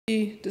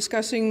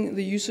discussing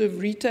the use of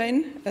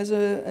retain as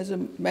a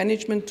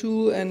management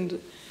tool and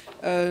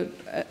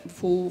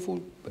for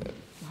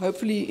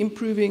hopefully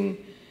improving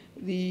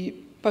the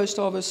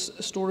post-harvest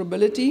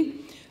storability.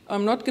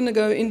 I'm not going to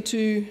go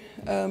into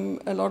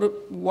a lot of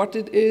what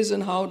it is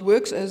and how it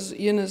works, as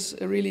Ian has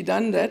really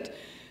done that.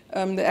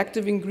 The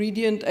active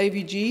ingredient,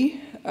 AVG,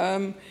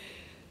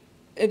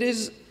 it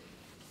has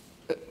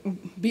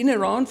been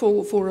around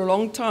for a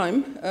long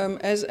time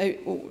as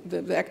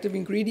the active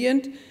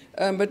ingredient,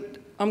 but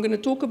I'm going to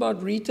talk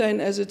about retain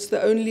as it's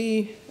the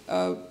only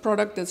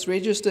product that's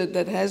registered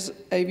that has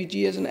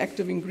AVG as an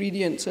active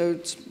ingredient, so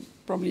it's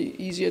probably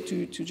easier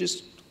to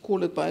just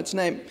call it by its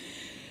name.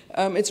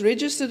 It's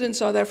registered in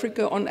South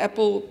Africa on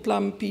apple,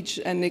 plum, peach,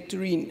 and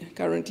nectarine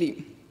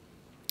currently.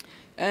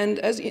 And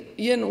as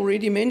Ian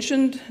already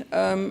mentioned,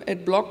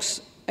 it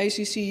blocks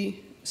ACC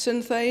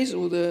synthase,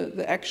 or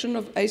the action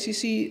of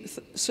ACC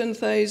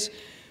synthase,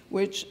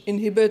 which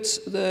inhibits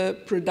the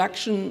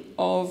production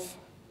of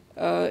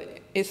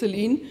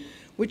ethylene,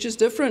 which is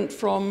different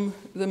from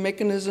the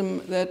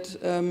mechanism that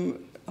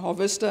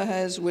Harvesta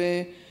has,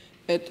 where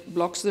it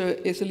blocks the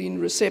ethylene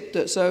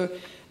receptor. So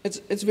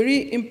it's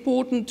very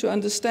important to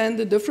understand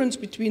the difference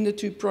between the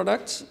two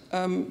products,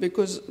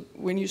 because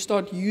when you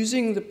start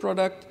using the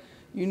product,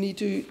 you need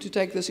to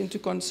take this into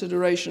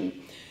consideration.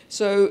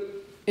 So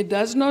it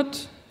does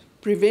not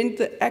prevent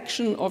the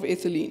action of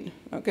ethylene.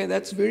 Okay,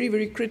 that's very,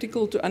 very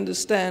critical to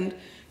understand.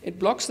 It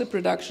blocks the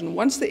production.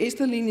 Once the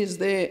ethylene is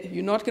there,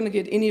 you're not going to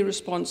get any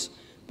response.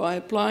 By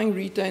applying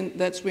retain,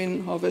 that's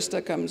when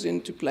Harvesta comes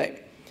into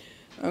play.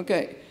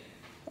 Okay.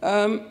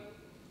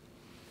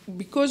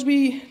 Because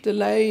we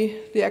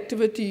delay the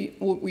activity,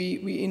 or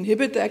we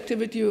inhibit the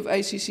activity of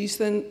ACC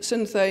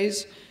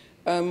synthase,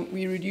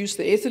 we reduce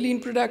the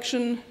ethylene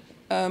production,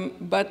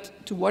 but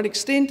to what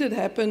extent it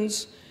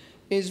happens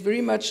is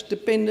very much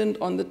dependent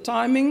on the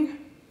timing,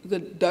 the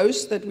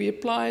dose that we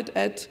apply it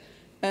at,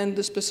 and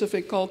the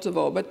specific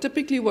cultivar. But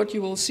typically what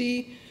you will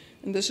see,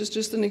 and this is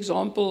just an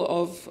example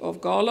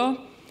of Gala,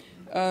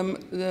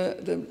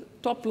 the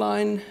top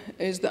line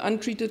is the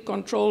untreated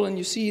control, and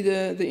you see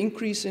the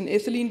increase in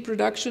ethylene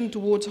production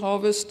towards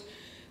harvest.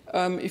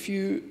 If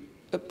you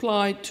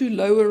apply too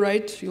low a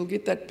rate, you'll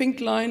get that pink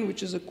line,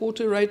 which is a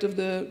quarter rate of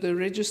the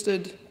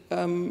registered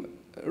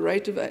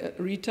rate of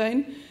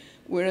retain,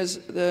 whereas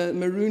the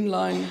maroon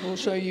line will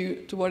show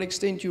you to what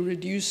extent you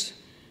reduce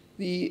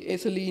the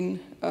ethylene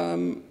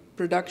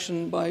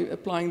production by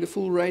applying the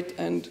full rate,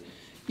 and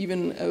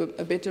even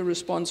a better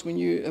response when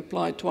you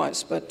apply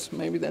twice, but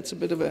maybe that's a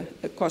bit of a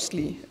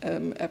costly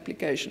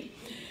application.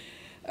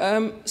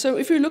 So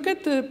if you look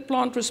at the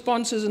plant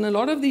responses, and a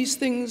lot of these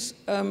things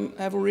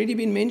have already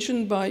been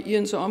mentioned by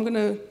Ian, so I'm going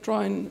to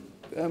try and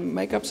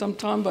make up some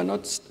time by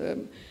not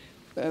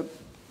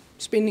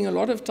spending a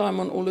lot of time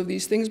on all of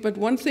these things. But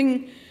one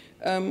thing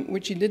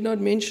which he did not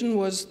mention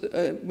was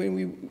when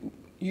we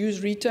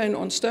use retain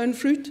on stone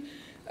fruit,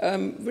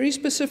 very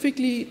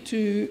specifically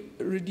to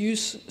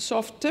reduce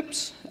soft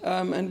tips.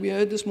 And we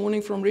heard this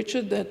morning from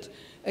Richard that,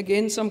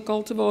 again, some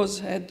cultivars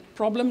had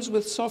problems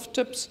with soft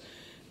tips,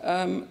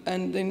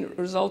 and then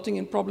resulting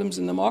in problems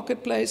in the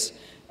marketplace.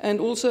 And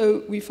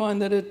also, we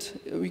find that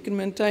we can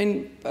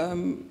maintain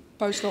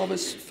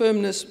post-harvest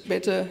firmness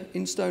better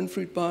in stone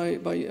fruit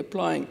by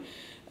applying.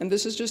 And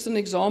this is just an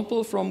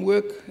example from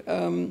work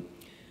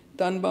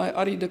done by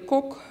Arie de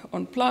Kok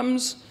on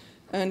plums.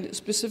 And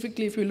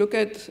specifically, if we look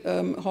at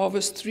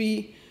harvest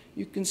 3,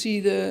 you can see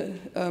the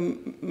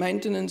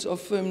maintenance of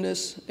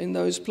firmness in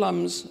those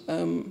plums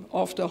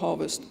after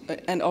harvest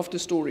and after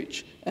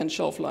storage and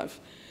shelf life.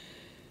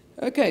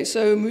 Okay,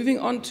 so moving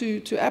on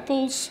to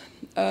apples.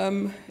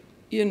 Ian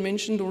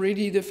mentioned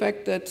already the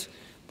fact that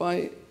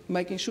by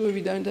making sure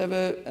we don't have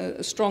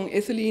a strong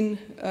ethylene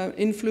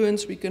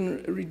influence, we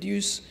can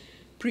reduce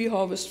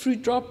pre-harvest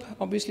fruit drop.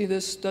 Obviously,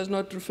 this does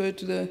not refer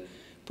to the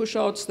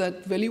push-outs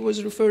that Veli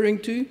was referring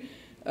to.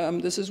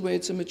 This is where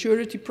it's a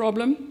maturity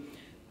problem.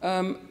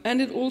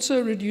 And it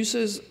also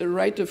reduces the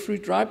rate of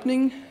fruit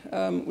ripening,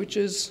 which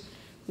is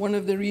one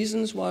of the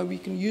reasons why we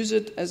can use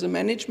it as a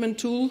management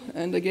tool.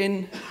 And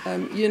again,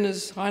 Ian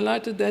has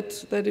highlighted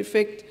that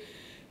effect.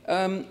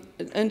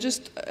 And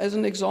just as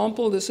an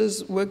example, this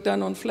is work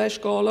done on flash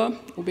gala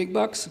or big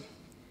bucks.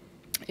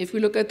 If we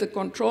look at the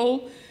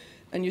control,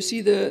 and you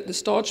see the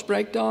starch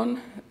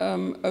breakdown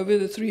over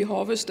the 3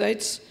 harvest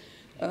dates,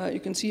 you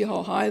can see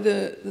how high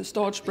the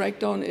starch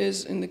breakdown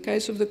is in the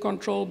case of the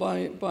control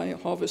by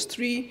harvest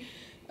 3.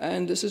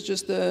 And this is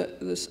just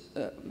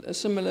a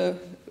similar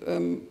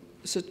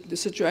the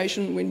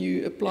situation when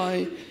you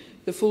apply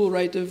the full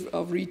rate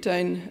of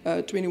retain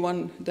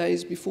 21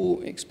 days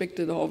before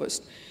expected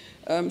harvest.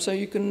 So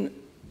you can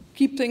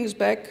keep things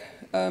back,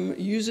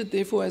 use it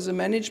therefore as a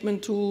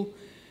management tool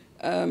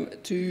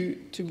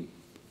to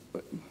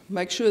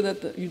make sure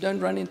that you don't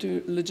run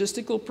into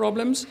logistical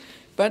problems.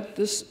 But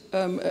this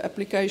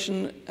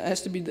application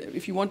has to be,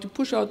 if you want to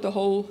push out the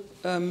whole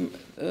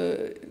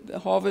the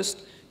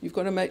harvest, you've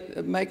got to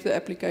make the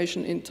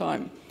application in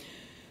time.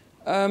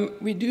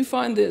 We do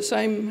find the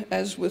same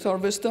as with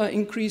Harvesta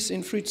increase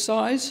in fruit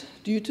size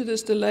due to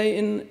this delay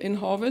in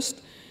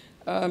harvest.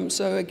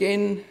 So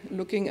again,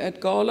 looking at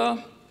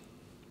Gala,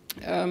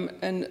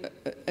 and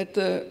at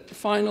the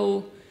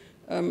final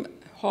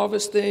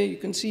harvest there, you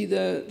can see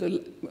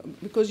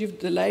because you've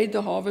delayed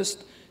the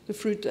harvest, the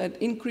fruit had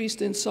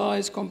increased in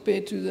size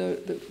compared to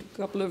the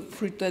couple of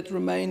fruit that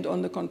remained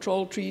on the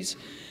control trees.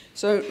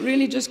 So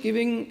really just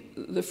giving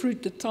the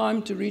fruit the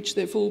time to reach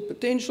their full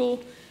potential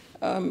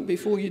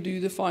before you do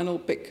the final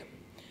pick.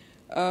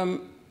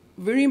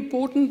 Very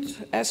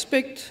important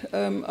aspect,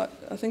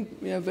 I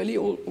think Veli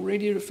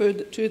already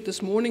referred to it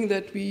this morning,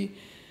 that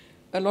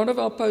a lot of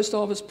our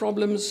post-harvest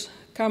problems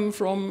come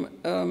from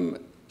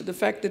the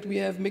fact that we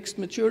have mixed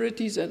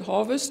maturities at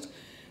harvest.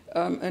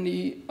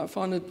 And I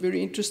found it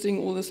very interesting,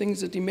 all the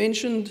things that he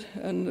mentioned,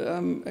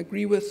 and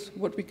agree with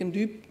what we can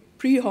do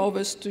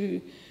pre-harvest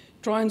to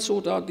try and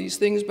sort out these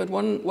things. But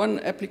one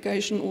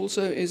application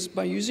also is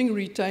by using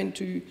retain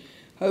to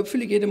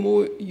hopefully get a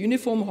more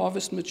uniform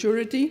harvest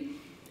maturity.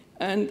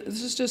 And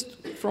this is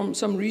just from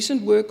some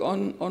recent work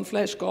on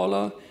Flash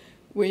Gala,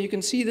 where you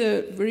can see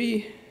the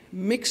very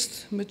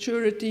mixed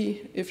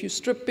maturity if you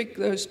strip pick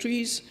those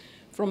trees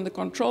from the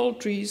control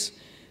trees.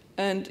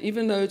 And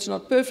even though it's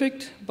not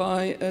perfect,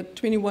 by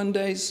 21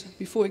 days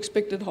before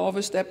expected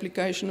harvest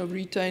application of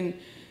retain,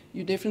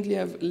 you definitely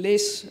have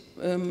less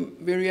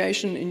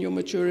variation in your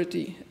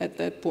maturity at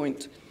that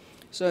point.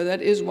 So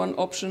that is one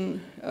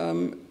option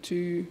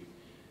to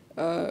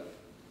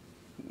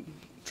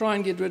try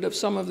and get rid of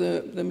some of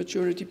the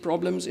maturity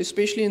problems,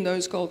 especially in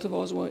those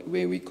cultivars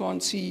where we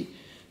can't see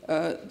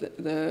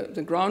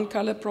the ground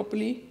color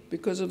properly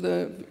because of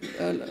a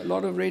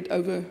lot of red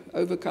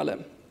over color.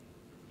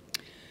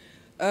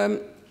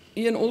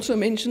 Ian also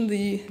mentioned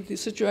the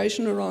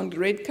situation around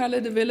red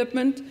color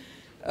development.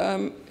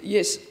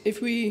 Yes,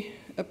 if we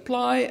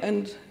apply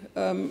and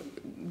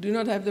do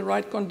not have the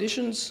right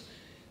conditions,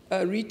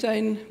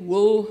 retain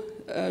will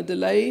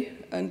delay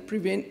and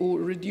prevent or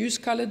reduce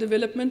color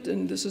development,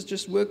 and this is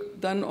just work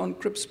done on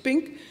Crips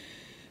Pink.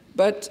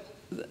 But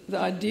the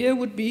idea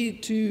would be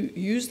to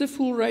use the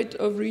full rate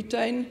of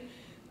retain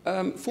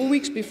 4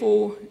 weeks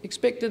before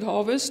expected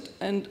harvest,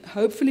 and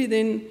hopefully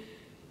then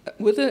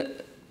with a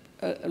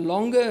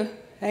longer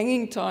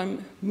hanging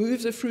time,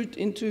 move the fruit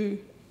into,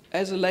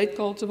 as a late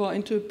cultivar,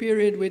 into a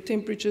period where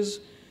temperatures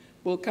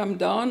will come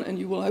down and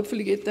you will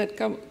hopefully get that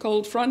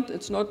cold front.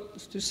 It's not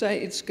to say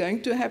it's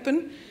going to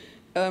happen,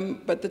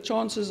 but the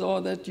chances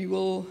are that you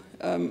will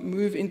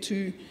move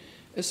into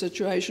a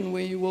situation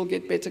where you will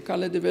get better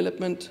color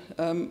development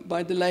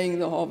by delaying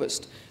the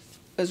harvest,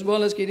 as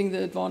well as getting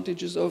the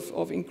advantages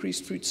of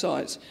increased fruit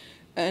size.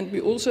 And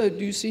we also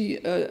do see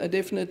a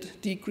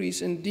definite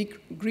decrease in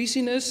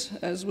greasiness,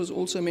 as was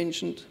also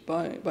mentioned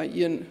by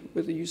Ian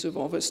with the use of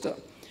Harvesta.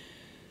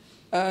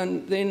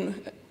 And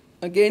then,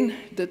 again,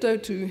 ditto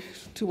to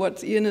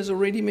what Ian has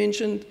already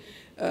mentioned,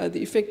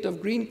 the effect of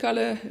green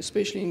color,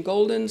 especially in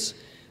goldens.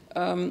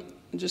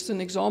 Just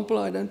an example,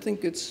 I don't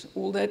think it's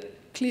all that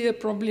clear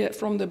probably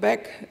from the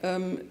back.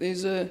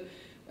 There's a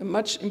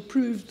much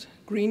improved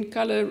green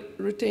color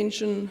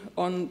retention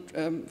on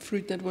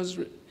fruit that was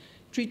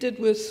treated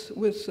with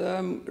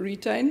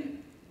retain.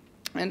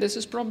 And this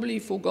is probably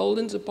for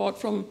goldens, apart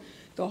from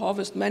the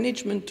harvest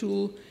management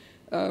tool,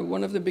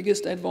 one of the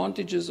biggest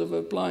advantages of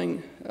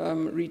applying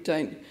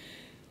retain.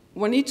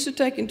 One needs to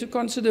take into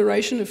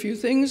consideration a few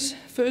things.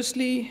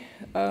 Firstly,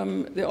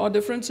 there are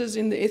differences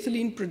in the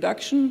ethylene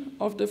production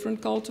of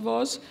different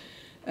cultivars,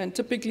 and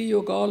typically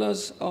your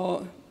galas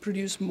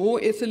produce more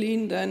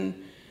ethylene than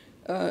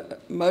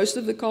most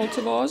of the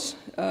cultivars,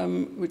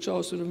 which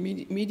are sort of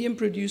medium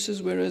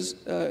producers, whereas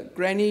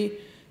Granny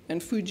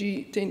and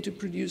Fuji tend to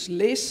produce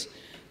less.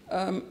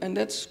 And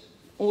that's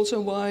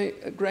also why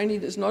Granny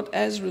is not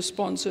as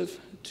responsive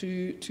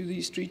to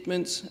these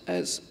treatments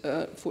as,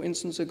 for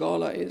instance, a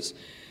Gala is.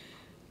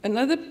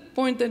 Another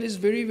point that is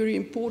very, very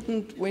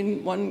important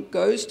when one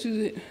goes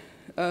to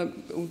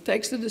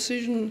takes the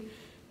decision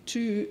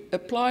to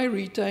apply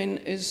retain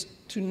is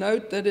to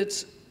note that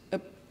it's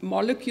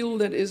molecule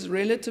that is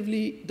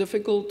relatively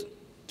difficult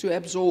to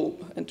absorb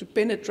and to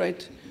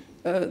penetrate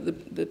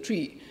the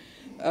tree.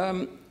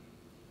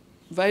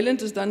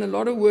 Valent has done a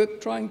lot of work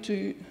trying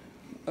to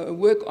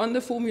work on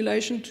the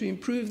formulation to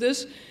improve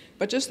this,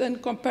 but just in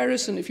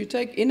comparison, if you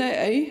take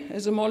NAA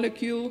as a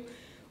molecule,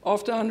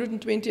 after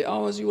 120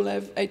 hours you will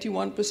have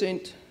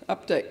 81%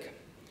 uptake,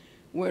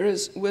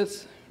 whereas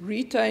with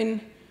retain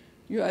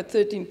you're at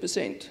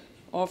 13%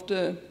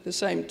 after the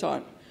same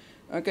time.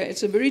 Okay,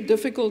 it's a very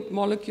difficult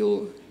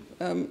molecule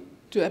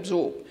to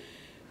absorb.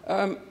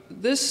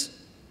 This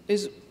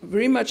is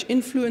very much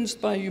influenced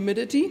by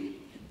humidity.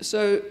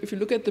 So if you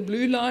look at the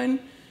blue line,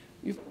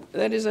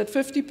 that is at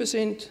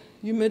 50%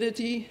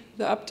 humidity,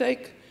 the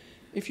uptake.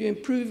 If you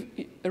improve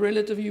a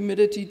relative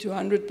humidity to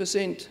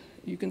 100%,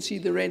 you can see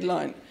the red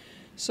line.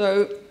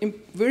 So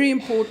very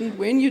important,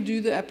 when you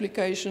do the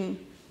application,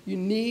 you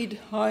need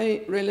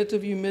high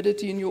relative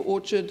humidity in your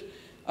orchard,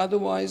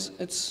 otherwise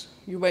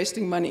you're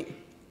wasting money.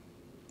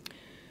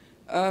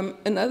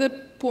 Another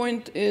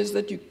point is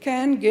that you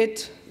can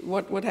get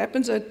what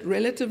happens at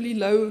relatively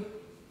low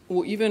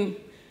or even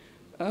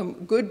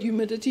good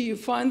humidity. You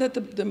find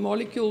that the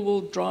molecule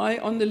will dry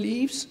on the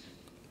leaves,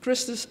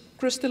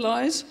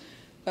 crystallize,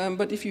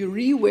 but if you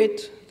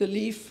re-wet the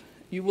leaf,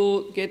 you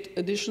will get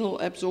additional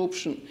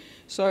absorption.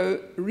 So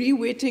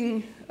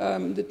re-wetting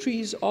the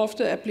trees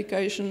after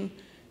application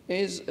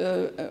is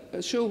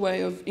a sure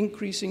way of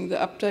increasing the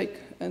uptake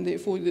and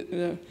therefore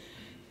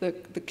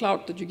the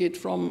clout that you get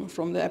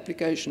from the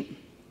application.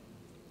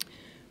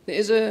 There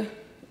is a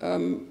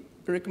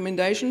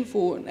recommendation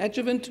for an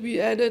adjuvant to be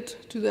added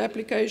to the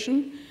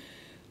application.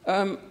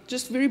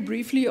 Just very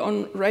briefly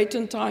on rate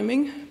and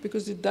timing,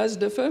 because it does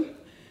differ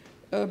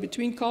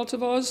between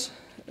cultivars.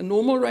 A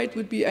normal rate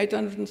would be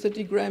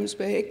 830 grams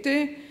per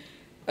hectare,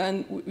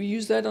 and we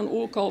use that on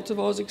all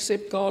cultivars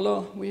except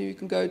Gala, where you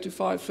can go to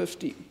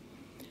 550.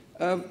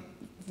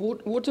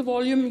 Water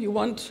volume, you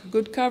want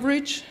good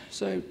coverage,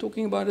 so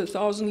talking about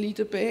 1,000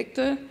 litre per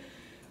hectare.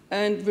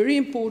 And very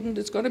important,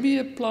 it's got to be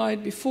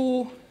applied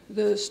before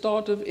the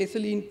start of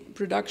ethylene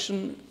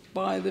production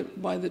by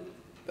the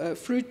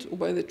fruit or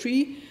by the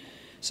tree.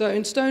 So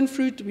in stone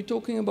fruit, we're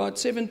talking about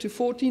 7 to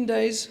 14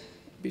 days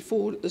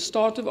before the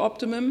start of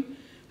optimum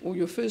or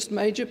your first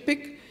major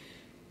pick.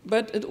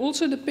 But it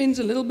also depends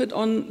a little bit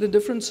on the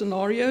different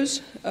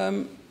scenarios.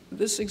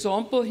 This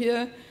example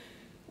here,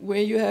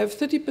 where you have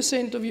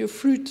 30% of your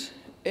fruit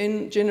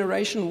in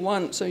generation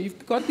 1. So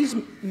you've got these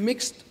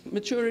mixed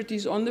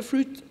maturities on the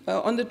fruit,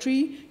 on the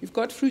tree. You've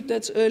got fruit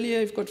that's earlier,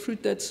 you've got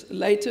fruit that's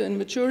later in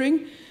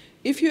maturing.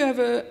 If you have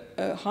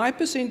a high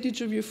percentage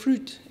of your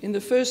fruit in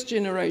the first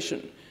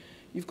generation,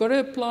 you've got to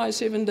apply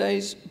 7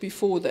 days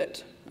before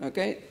that.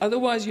 Okay?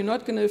 Otherwise, you're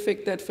not going to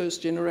affect that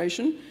first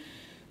generation.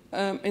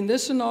 In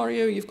this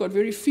scenario, you've got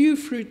very few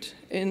fruit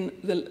in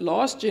the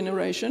last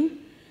generation,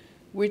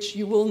 which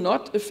you will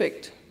not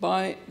affect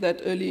by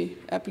that early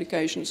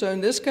application. So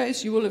in this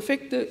case, you will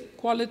affect the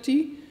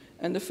quality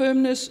and the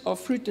firmness of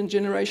fruit in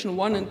generation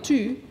 1 and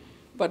 2,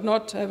 but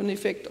not have an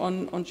effect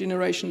on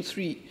generation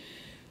 3.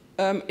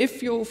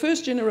 If your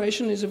first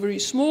generation is a very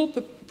small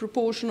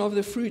proportion of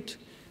the fruit,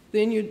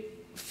 then you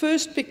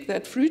first pick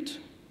that fruit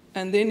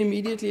and then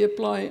immediately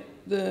apply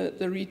the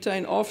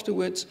retain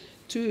afterwards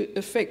to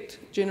affect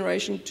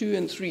generation 2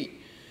 and 3.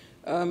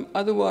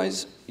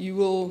 Otherwise, you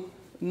will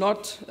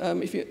not,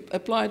 if you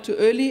apply it too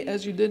early,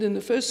 as you did in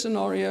the first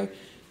scenario,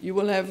 you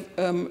will have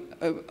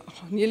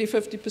nearly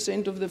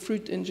 50% of the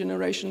fruit in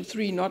generation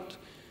 3 not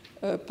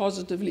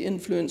positively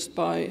influenced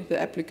by the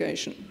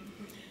application.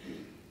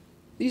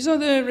 These are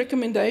the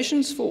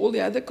recommendations for all the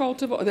other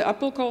cultivars, the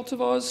apple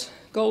cultivars.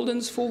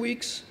 Goldens 4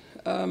 weeks,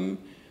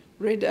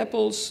 red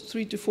apples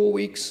 3 to 4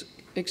 weeks,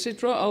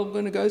 etc. I'm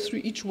going to go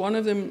through each one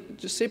of them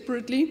just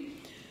separately.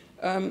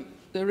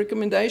 The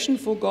recommendation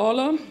for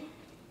Gala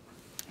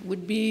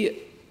would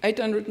be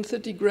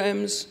 830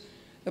 grams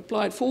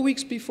applied 4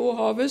 weeks before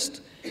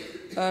harvest.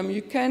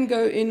 You can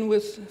go in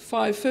with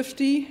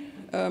 550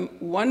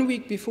 1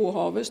 week before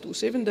harvest or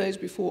 7 days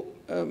before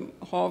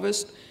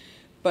harvest,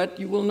 but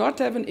you will not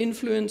have an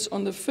influence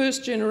on the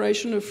first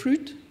generation of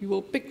fruit. You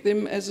will pick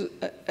them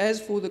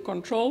as for the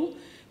control,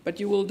 but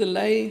you will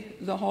delay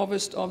the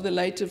harvest of the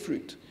later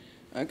fruit.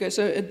 Okay,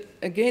 so it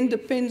again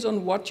depends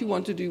on what you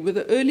want to do. With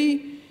the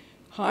early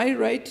high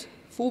rate,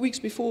 4 weeks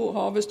before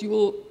harvest, you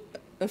will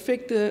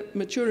affect the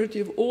maturity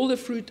of all the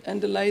fruit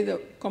and delay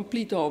the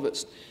complete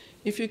harvest.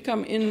 If you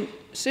come in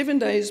 7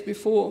 days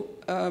before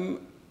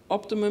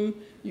optimum,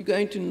 you're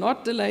going to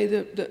not delay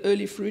the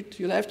early fruit.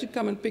 You'll have to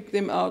come and pick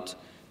them out,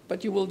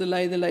 but you will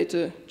delay the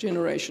later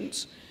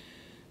generations.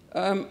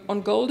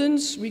 On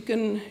Goldens, we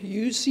can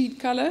use seed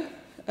color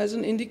as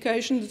an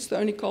indication. It's the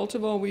only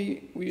cultivar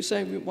we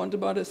say we want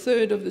about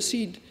 1/3 of the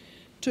seed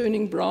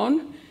turning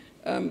brown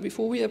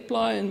before we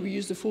apply, and we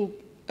use the full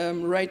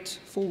rate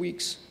 4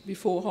 weeks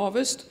before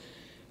harvest.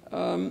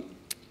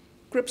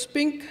 Crips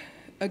Pink,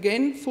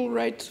 again, full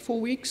rate 4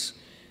 weeks,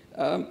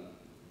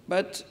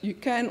 but you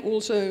can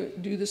also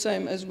do the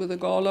same as with the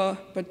Gala,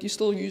 but you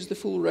still use the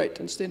full rate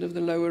instead of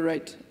the lower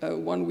rate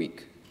 1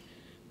 week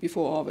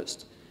before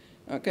harvest.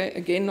 Okay,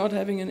 again, not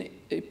having an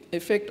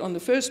effect on the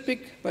first pick,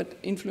 but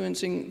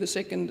influencing the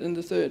second and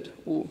the third,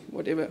 or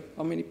whatever,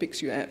 how many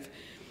picks you have.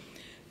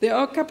 There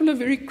are a couple of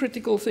very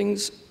critical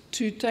things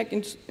to take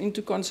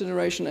into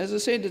consideration. As I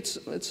said,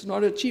 it's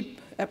not a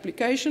cheap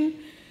application.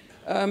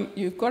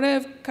 You've got to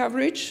have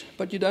coverage,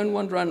 but you don't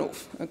want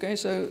runoff. Okay,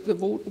 so the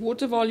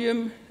water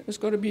volume has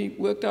got to be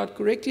worked out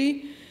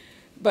correctly,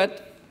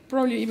 but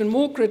probably even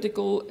more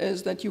critical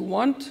is that you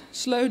want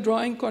slow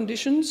drying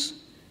conditions.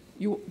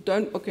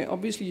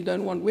 Obviously you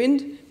don't want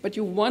wind, but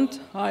you want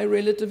high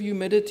relative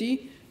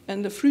humidity,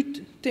 and the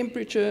fruit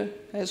temperature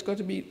has got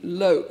to be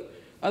low.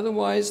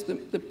 Otherwise,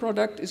 the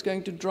product is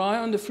going to dry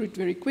on the fruit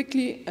very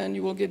quickly, and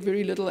you will get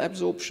very little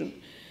absorption.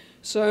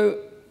 So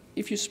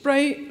if you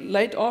spray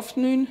late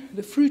afternoon,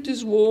 the fruit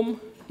is warm,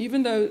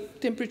 even though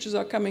temperatures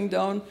are coming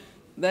down,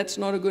 that's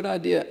not a good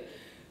idea.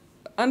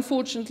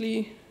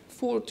 Unfortunately,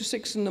 4 to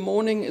 6 in the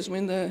morning is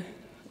when the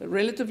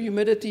relative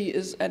humidity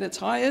is at its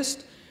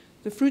highest.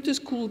 the fruit is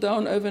cooled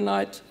down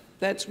overnight,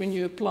 that's when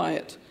you apply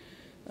it.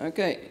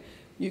 Okay.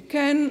 You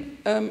can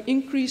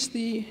increase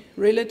the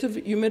relative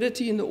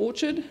humidity in the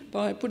orchard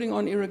by putting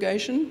on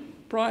irrigation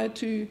prior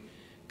to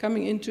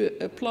coming in to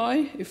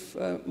apply if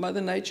Mother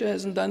Nature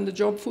hasn't done the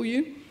job for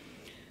you.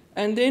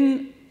 And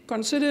then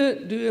consider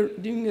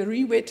doing a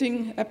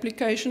re-wetting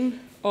application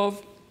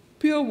of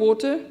pure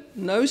water,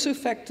 no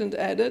surfactant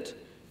added,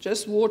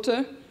 just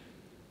water,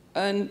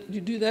 and you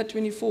do that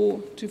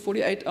 24 to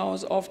 48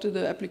 hours after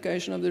the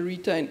application of the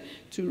retain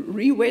to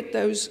re-wet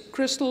those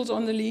crystals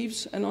on the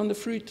leaves and on the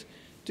fruit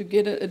to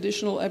get an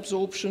additional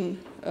absorption,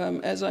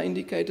 as I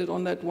indicated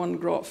on that one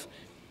graph.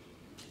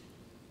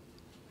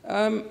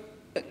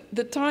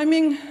 The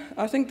timing,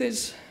 I think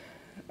there's,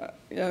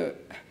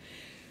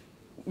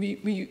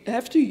 we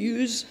have to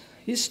use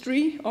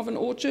history of an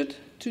orchard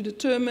to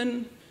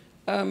determine,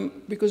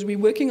 because we're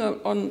working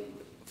on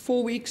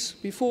 4 weeks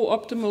before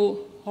optimal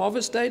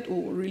harvest date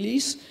or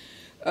release.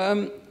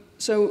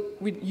 So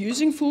we're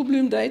using full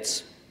bloom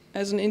dates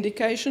as an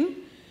indication,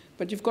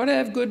 but you've got to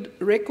have good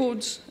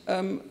records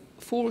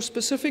for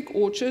specific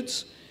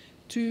orchards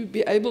to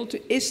be able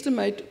to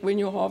estimate when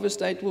your harvest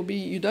date will be.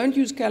 You don't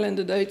use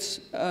calendar dates,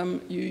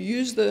 you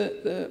use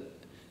the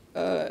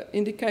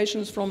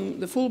indications from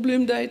the full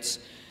bloom dates,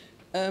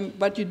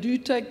 but you do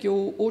take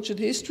your orchard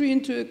history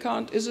into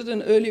account. Is it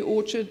an early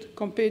orchard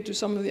compared to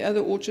some of the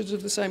other orchards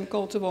of the same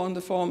cultivar on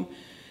the farm?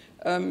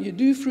 You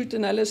do fruit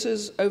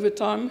analysis over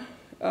time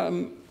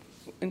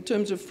in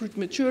terms of fruit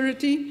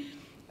maturity,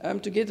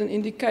 to get an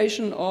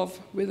indication of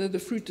whether the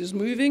fruit is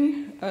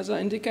moving. As I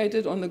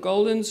indicated on the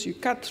goldens, you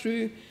cut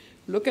through,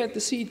 look at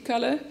the seed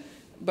color,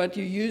 but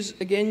you use,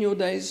 again, your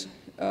days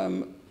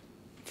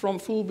from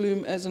full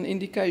bloom as an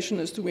indication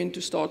as to when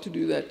to start to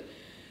do that.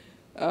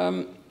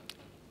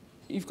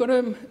 You've got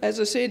to, as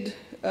I said,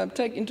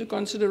 take into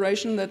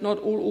consideration that not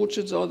all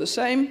orchards are the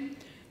same.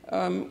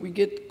 We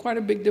get quite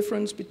a big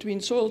difference between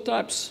soil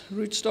types,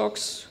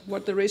 rootstocks,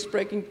 what the rest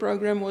breaking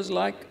program was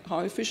like, how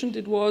efficient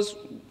it was.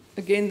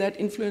 Again, that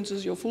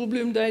influences your full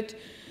bloom date.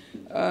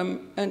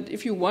 And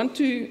if you want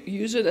to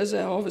use it as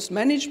a harvest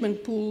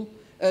management tool,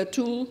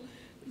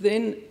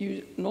 then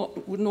you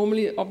would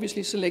normally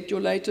obviously select your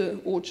later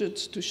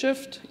orchards to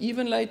shift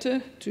even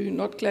later to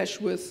not clash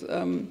with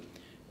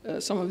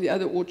some of the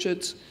other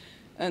orchards.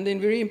 And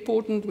then very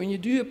important, when you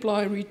do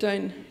apply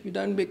retain, you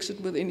don't mix it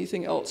with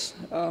anything else.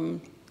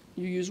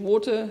 You use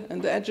water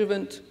and the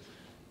adjuvant,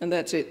 and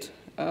that's it.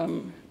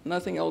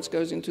 Nothing else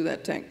goes into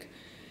that tank.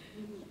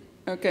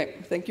 Okay,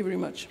 thank you very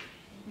much.